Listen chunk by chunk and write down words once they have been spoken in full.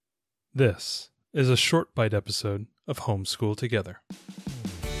This is a short bite episode of Homeschool Together.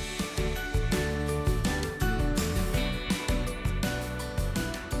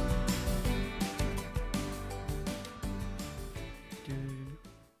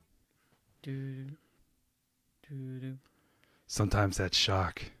 Sometimes that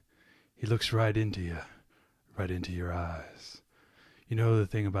shark, he looks right into you, right into your eyes. You know the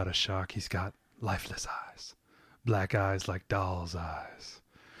thing about a shark, he's got lifeless eyes, black eyes like doll's eyes.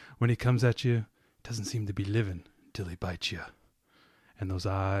 When he comes at you, doesn't seem to be living until he bites you. And those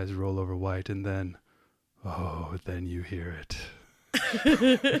eyes roll over white, and then, oh, then you hear it.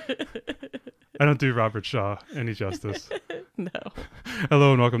 I don't do Robert Shaw any justice. No.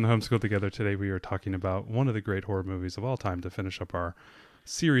 Hello and welcome to Homeschool Together. Today we are talking about one of the great horror movies of all time to finish up our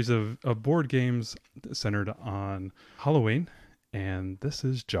series of board games centered on Halloween. And this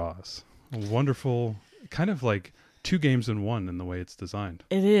is Jaws. A wonderful, kind of like two games in one in the way it's designed.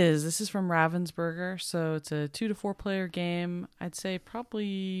 It is. This is from Ravensburger. So it's a 2 to 4 player game. I'd say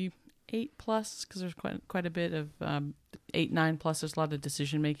probably 8+ because there's quite a bit of 8, 9+. There's a lot of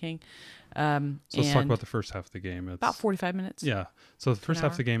decision making. So let's talk about the first half of the game. It's about 45 minutes. Yeah. So the first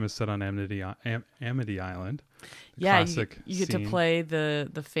half of the game is set on Amity Island. Yeah, Classic you get to play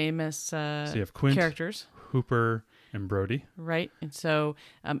the famous so you have Quint, characters. Hooper, and Brody. Right. And so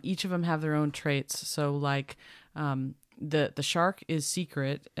each of them have their own traits. So like the shark is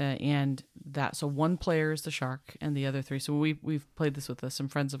secret and that so one player is the shark and the other three. So we've played this with some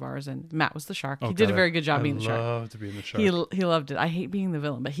friends of ours, and Matt was the shark. He did a very good job being the shark. I love to be the shark. He loved it. I hate being the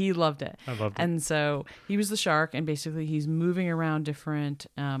villain, but he loved it. I loved it. And so he was the shark, and basically he's moving around different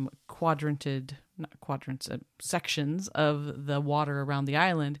sections of the water around the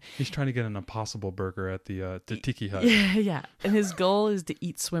island. He's trying to get an Impossible Burger at the Tiki Hut. Yeah. And his goal is to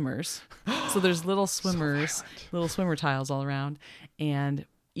eat swimmers. So there's little swimmers, little swimmer tiles all around, and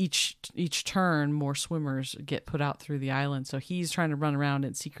each turn more swimmers get put out through the island. So he's trying to run around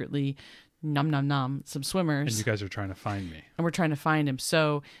and secretly nom some swimmers. And you guys are trying to find me. And we're trying to find him.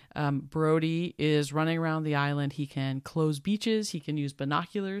 So Brody is running around the island. He can close beaches. He can use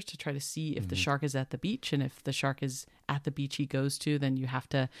binoculars to try to see if the shark is at the beach. And if the shark is at the beach he goes to, then you have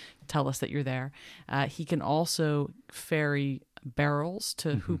to tell us that you're there. He can also ferry barrels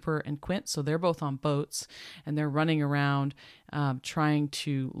to Hooper and Quint. So they're both on boats, and they're running around trying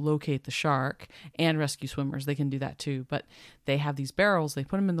to locate the shark and rescue swimmers. They can do that too. But they have these barrels. They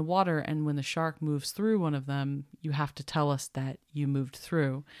put them in the water, and when the shark moves through one of them, you have to tell us that you moved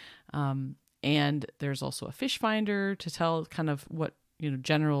through. And there's also a fish finder to tell kind of what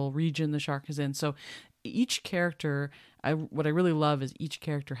general region the shark is in. So each character, what I really love is each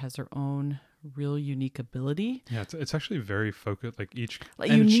character has their own real unique ability. Yeah, it's actually very focused. Like each,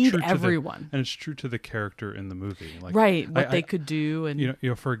 you need everyone, and it's true to the character in the movie. Like, right, what they could do, and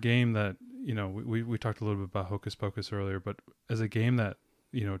for a game that we talked a little bit about Hocus Pocus earlier, but as a game that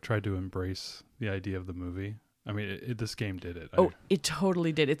tried to embrace the idea of the movie. I mean, this game did it. It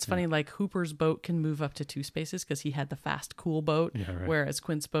totally did. It's funny, like Hooper's boat can move up to 2 spaces because he had the fast, cool boat, whereas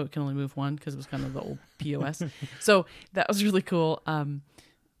Quint's boat can only move 1 because it was kind of the old POS. So that was really cool.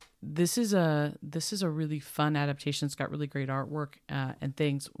 This is a really fun adaptation. It's got really great artwork and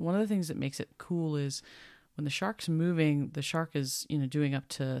things. One of the things that makes it cool is when the shark's moving, the shark is doing up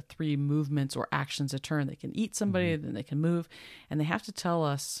to 3 movements or actions a turn. They can eat somebody, then they can move, and they have to tell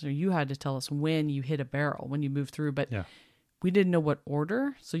us, or you had to tell us when you hit a barrel, when you move through. But we didn't know what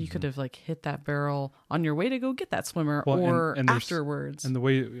order, so you could have hit that barrel on your way to go get that swimmer, or and afterwards. And the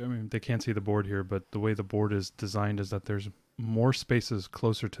way, they can't see the board here, but the way the board is designed is that there's more spaces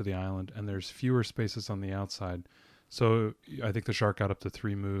closer to the island and there's fewer spaces on the outside. So I think the shark got up to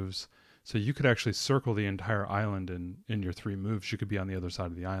 3 moves. So you could actually circle the entire island in your 3 moves. You could be on the other side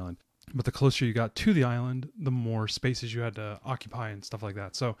of the island. But the closer you got to the island, the more spaces you had to occupy and stuff like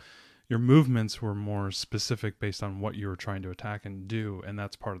that. So your movements were more specific based on what you were trying to attack and do. And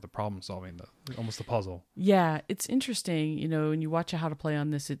that's part of the problem solving, almost the puzzle. Yeah, it's interesting. when you watch How to Play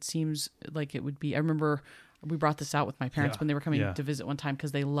on this, it seems like it would be, I remember we brought this out with my parents when they were coming to visit one time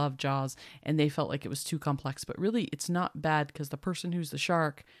because they love Jaws and they felt like it was too complex. But really, it's not bad because the person who's the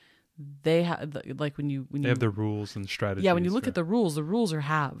shark, they have when they have their rules and strategies. Yeah, when you look at the rules are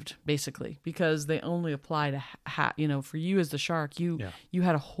halved basically because they only apply to for you as the shark, you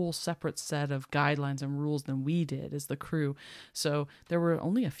had a whole separate set of guidelines and rules than we did as the crew. So there were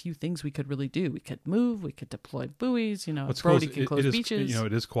only a few things we could really do. We could move, we could deploy buoys. Brody could close beaches.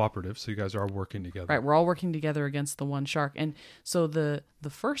 It is cooperative, so you guys are working together. Right, we're all working together against the one shark, and so the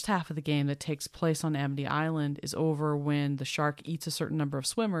first half of the game that takes place on Amity Island is over when the shark eats a certain number of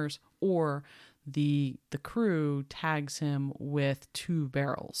swimmers or the crew tags him with 2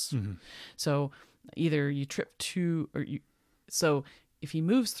 barrels. Mm-hmm. So either you trip 2 or you. So if he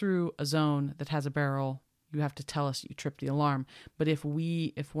moves through a zone that has a barrel, you have to tell us you tripped the alarm. But if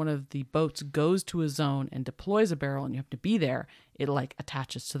one of the boats goes to a zone and deploys a barrel and you have to be there, it like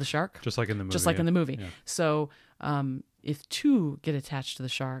attaches to the shark. Just like in the movie. Just like in the movie. Yeah. So if 2 get attached to the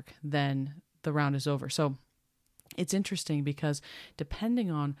shark, then the round is over. So it's interesting because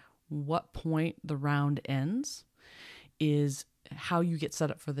depending on what point the round ends is how you get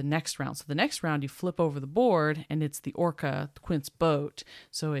set up for the next round. So the next round you flip over the board and it's the orca, Quint's boat.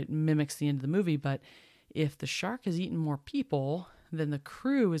 So it mimics the end of the movie. But if the shark has eaten more people, then the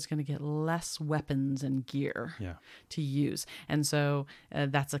crew is going to get less weapons and gear to use. And so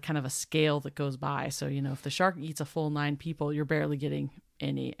that's a kind of a scale that goes by. So, if the shark eats a full 9 people, you're barely getting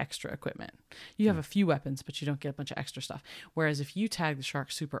any extra equipment. You have a few weapons, but you don't get a bunch of extra stuff. Whereas if you tag the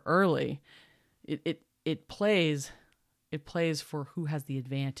shark super early, it plays for who has the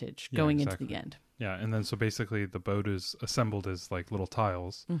advantage going into the end. Yeah, and then so basically the boat is assembled as like little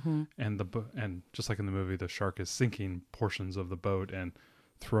tiles, Mm-hmm. and just like in the movie, the shark is sinking portions of the boat and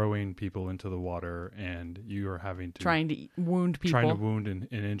throwing people into the water, and you are having to trying to wound people, and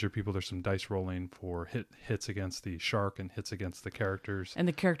injure people. There's some dice rolling for hits against the shark and hits against the characters. And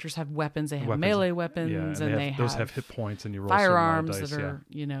the characters have weapons. They have melee weapons, and they those have hit points, and you roll firearms some dice, that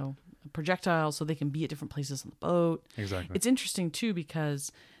are projectiles, so they can be at different places on the boat. Exactly. It's interesting too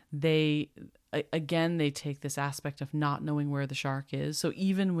because they take this aspect of not knowing where the shark is. So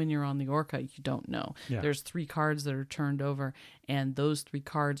even when you're on the orca, you don't know. Yeah. There's 3 cards that are turned over, and those 3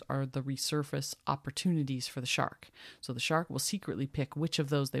 cards are the resurface opportunities for the shark. So the shark will secretly pick which of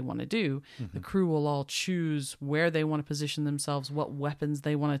those they want to do. Mm-hmm. The crew will all choose where they want to position themselves, what weapons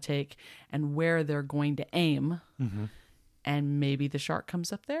they want to take, and where they're going to aim. Mm-hmm. And maybe the shark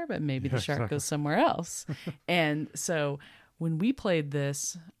comes up there, but maybe the shark goes somewhere else. And so when we played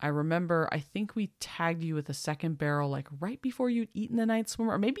this, I remember, I think we tagged you with a second barrel, like right before you'd eaten the 9th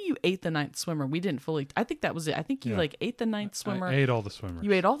swimmer, or maybe you ate the 9th swimmer. We didn't fully, I think that was it. I think you ate the 9th swimmer. I ate all the swimmers.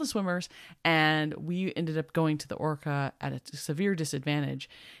 You ate all the swimmers, and we ended up going to the orca at a severe disadvantage.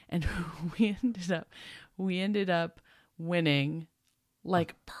 And we ended up winning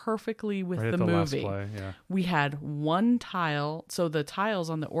like perfectly with right the at the movie. Last play, yeah. We had 1 tile, so the tiles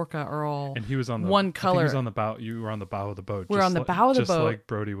on the orca are all and he was on the one color. He was on the bow. You were on the bow of the boat. We're on the bow of the boat, just like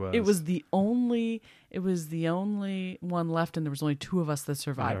Brody was. It was the only one left, and there was only 2 of us that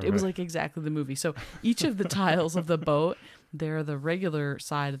survived. Yeah, It was right. like exactly the movie. So each of the tiles of the boat, they're the regular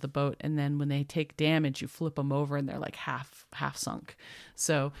side of the boat, and then when they take damage, you flip them over, and they're like half sunk.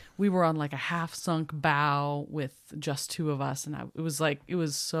 So we were on like a half sunk bow with just 2 of us, and it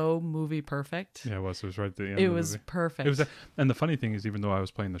was so movie perfect. Yeah, it was. It was right at the end. It of the was movie. perfect. It was, and the funny thing is, even though I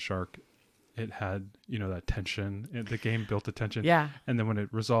was playing the shark, it had that tension. The game built the tension. Yeah. And then when it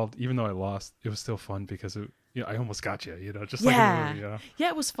resolved, even though I lost, it was still fun because I almost got you. Just like in the movie. Yeah. Yeah,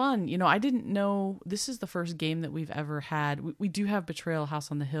 it was fun. I didn't know this is the first game that we've ever had. We do have Betrayal House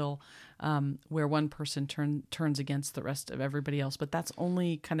on the Hill, where one person turns against the rest of everybody else, but that's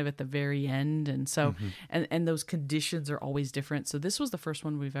only kind of at the very end, and so and those conditions are always different. So this was the first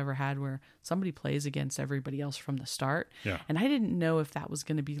one we've ever had where somebody plays against everybody else from the start. Yeah. And I didn't know if that was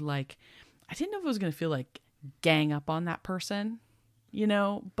going to be like, I didn't know if it was going to feel like gang up on that person,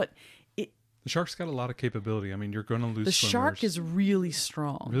 but the shark's got a lot of capability. I mean, you're going to lose. The swimmers. shark is really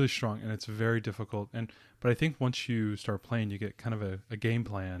strong, and it's very difficult. But I think once you start playing, you get kind of a game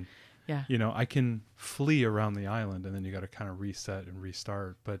plan. Yeah. I can flee around the island, and then you got to kind of reset and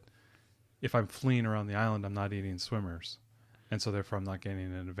restart. But if I'm fleeing around the island, I'm not eating swimmers, and so therefore I'm not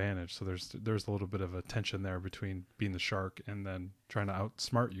gaining an advantage. So there's a little bit of a tension there between being the shark and then trying to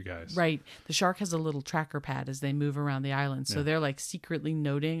outsmart you guys. Right. The shark has a little tracker pad as they move around the island, so they're like secretly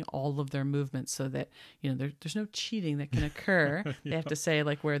noting all of their movements, so that there's no cheating that can occur. They have to say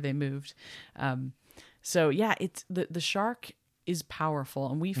like where they moved. So yeah, it's the shark is powerful,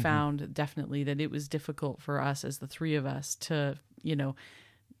 and we found definitely that it was difficult for us as the 3 of us to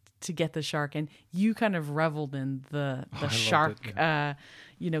to get the shark, and you kind of reveled in the shark,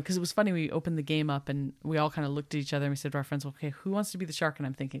 because it was funny. We opened the game up and we all kind of looked at each other and we said to our friends, okay, who wants to be the shark? And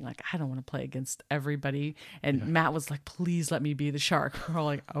I'm thinking like, I don't want to play against everybody. And Matt was like, please let me be the shark. We're all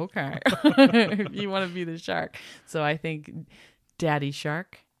like, okay, you want to be the shark. So I think Daddy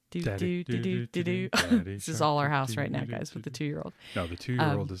Shark. This is all our house right now, guys, with the 2-year-old. No, the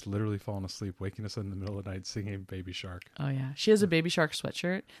 2-year-old is literally falling asleep, waking us in the middle of the night singing Baby Shark. Oh, yeah. She has a Baby Shark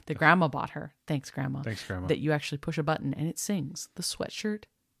sweatshirt that Grandma bought her. Thanks, Grandma. Thanks, Grandma. That you actually push a button and it sings. The sweatshirt,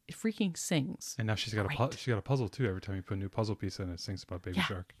 it freaking sings. And now she's got a puzzle, too. Every time you put a new puzzle piece in, it sings about Baby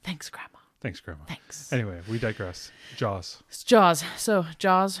Shark. Thanks, Grandma. Thanks, Grandma. Thanks. Anyway, we digress. Jaws. It's Jaws. So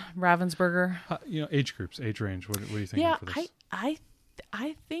Jaws, Ravensburger. Age groups, age range. What are you thinking Yeah, for this?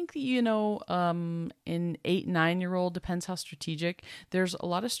 I think in 8-9-year-old, depends how strategic. There's a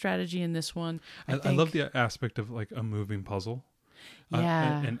lot of strategy in this one. I love the aspect of like a moving puzzle.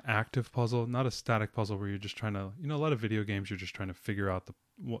 Yeah. An active puzzle, not a static puzzle where you're just trying to, a lot of video games, you're just trying to figure out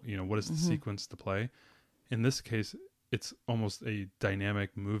what is the sequence to play. In this case, it's almost a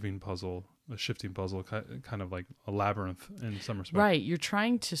dynamic moving puzzle, a shifting puzzle, kind of like a labyrinth in some respect. Right. You're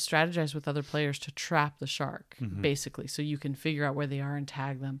trying to strategize with other players to trap the shark, basically, so you can figure out where they are and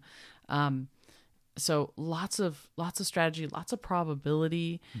tag them. So lots of strategy, lots of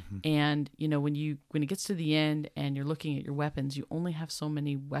probability, and when it gets to the end and you're looking at your weapons, you only have so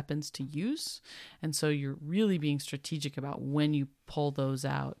many weapons to use, and so you're really being strategic about when you pull those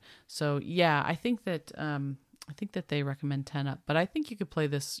out. So yeah, I think that they recommend 10 up, but I think you could play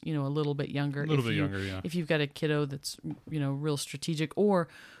this a little bit younger. Yeah. If you've got a kiddo that's real strategic, or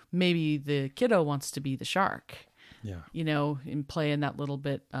maybe the kiddo wants to be the shark. Yeah. And play in that little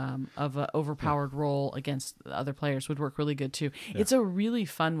bit of an overpowered role against the other players would work really good too. Yeah. It's a really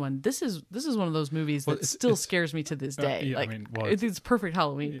fun one. This is one of those movies that still scares me to this day. It's perfect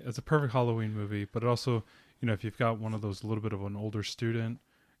Halloween. It's a perfect Halloween movie, but it also, if you've got one of those, a little bit of an older student,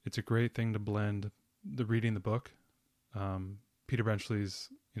 it's a great thing to blend reading the book, Peter Benchley's,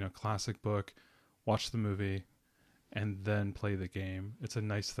 classic book, watch the movie, and then play the game. It's a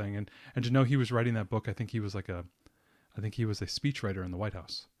nice thing. And to know he was writing that book, I think he was a speechwriter in the White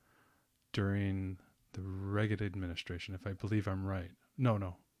House during the Reagan administration, if I believe I'm right.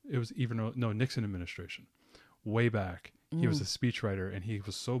 No, it was Nixon administration. Way back, he was a speechwriter, and he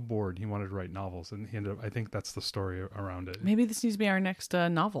was so bored he wanted to write novels, and he ended up. I think that's the story around it. Maybe this needs to be our next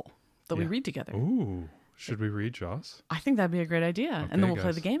novel that we read together. Ooh. Should we read Jaws? I think that'd be a great idea, okay, and then we'll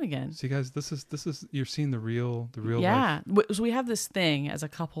play the game again. See, guys, this is you're seeing the real yeah. life. So we have this thing as a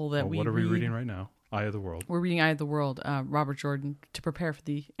couple that what are we reading right now? Eye of the World. We're reading Eye of the World, Robert Jordan, to prepare for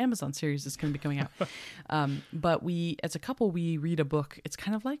the Amazon series that's going to be coming out. But we, as a couple, we read a book. It's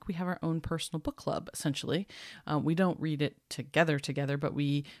kind of like we have our own personal book club, essentially. We don't read it together, but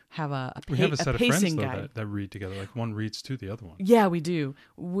we have a set of pacing friends guide. that read together. Like one reads to the other one. Yeah, we do.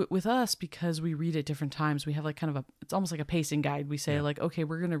 With us, because we read at different times, we have like kind of it's almost like a pacing guide. We say okay,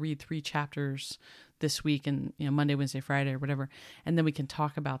 we're going to read 3 chapters this week, and Monday, Wednesday, Friday, or whatever, and then we can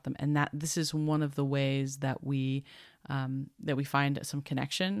talk about them. And this is one of the ways that we find some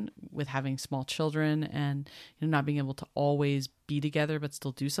connection with having small children, and not being able to always be together but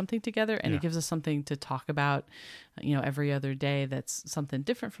still do something together. And it gives us something to talk about every other day that's something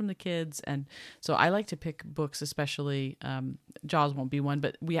different from the kids. And so I like to pick books, especially Jaws won't be one,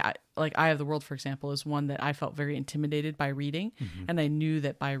 but like Eye of the World, for example, is one that I felt very intimidated by reading, and I knew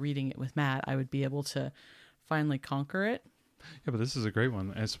that by reading it with Matt I would be able to finally conquer it. Yeah, but this is a great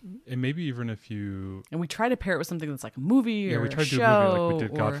one. And maybe even if you... And we try to pair it with something that's like a movie or we tried a to do a movie. Like we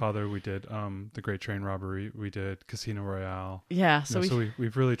did Godfather, we did The Great Train Robbery, we did Casino Royale. Yeah, so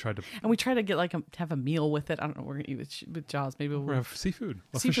we've really tried to... And we try to get to have a meal with it. I don't know what we're going to eat with Jaws. Maybe we'll have seafood.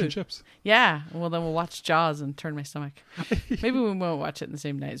 Fish and chips. Yeah, well then we'll watch Jaws and turn my stomach. Maybe we won't watch it in the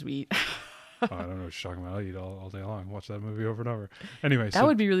same night as we eat. I don't know what you're talking about. I'll eat all day long. Watch that movie over and over. Anyway, that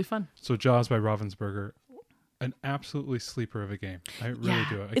would be really fun. So Jaws by Ravensburger. An absolutely sleeper of a game. I really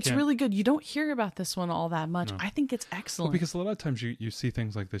do. It's really good. You don't hear about this one all that much. No. I think it's excellent. Well, because a lot of times you see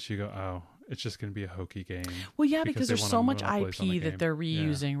things like this, you go, oh, it's just going to be a hokey game. Well, yeah, because there's so much IP that they're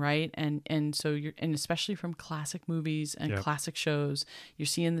reusing, right? And so and especially from classic movies and classic shows, you're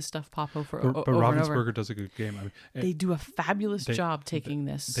seeing this stuff pop over but over Ravensburger does a good game. I mean, they do a fabulous job taking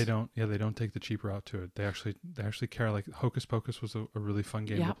this. They don't take the cheap route to it. They actually care. Like Hocus Pocus was a really fun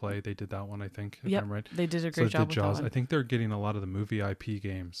game to play. They did that one, I think. If I'm right. They did a great job with Jaws. that one. I think they're getting a lot of the movie IP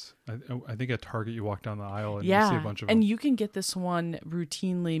games. I think at Target you walk down the aisle and you see a bunch of them. And you can get this one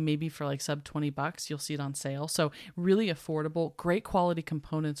routinely, maybe for like sub $20. You'll see it on sale. So really affordable, great quality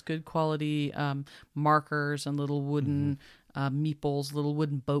components, good quality markers and little wooden meeples, little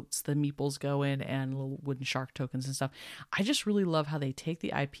wooden boats the meeples go in, and little wooden shark tokens and stuff. I just really love how they take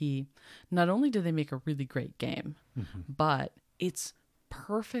the IP. Not only do they make a really great game, but it's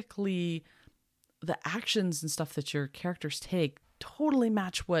perfectly, the actions and stuff that your characters take totally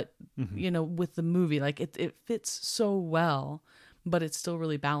match what with the movie. Like it fits so well, but it's still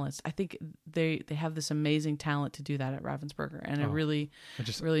really balanced. I think they have this amazing talent to do that at Ravensburger, and I really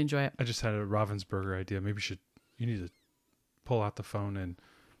enjoy it. I just had a Ravensburger idea. Maybe you need to pull out the phone and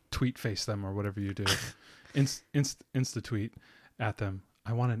tweet face them or whatever you do. Insta tweet at them.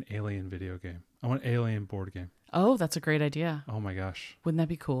 I want an Alien video game. I want an Alien board game. Oh, that's a great idea. Oh my gosh. Wouldn't that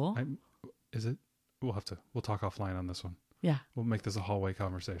be cool? Is it? We'll talk offline on this one. Yeah. We'll make this a hallway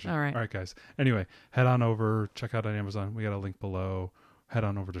conversation. All right. All right, guys. Anyway, head on over, check out on Amazon. We got a link below. Head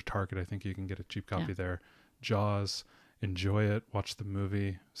on over to Target. I think you can get a cheap copy there. Jaws. Enjoy it. Watch the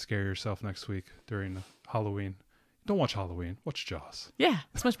movie. Scare yourself next week during Halloween. Don't watch Halloween. Watch Jaws. Yeah,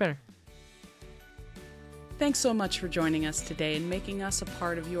 it's much better. Thanks so much for joining us today and making us a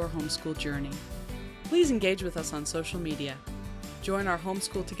part of your homeschool journey. Please engage with us on social media. Join our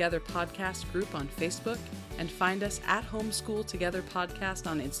Homeschool Together podcast group on Facebook and find us at Homeschool Together Podcast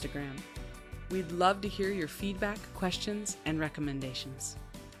on Instagram. We'd love to hear your feedback, questions, and recommendations.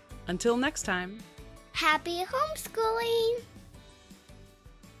 Until next time, Happy homeschooling!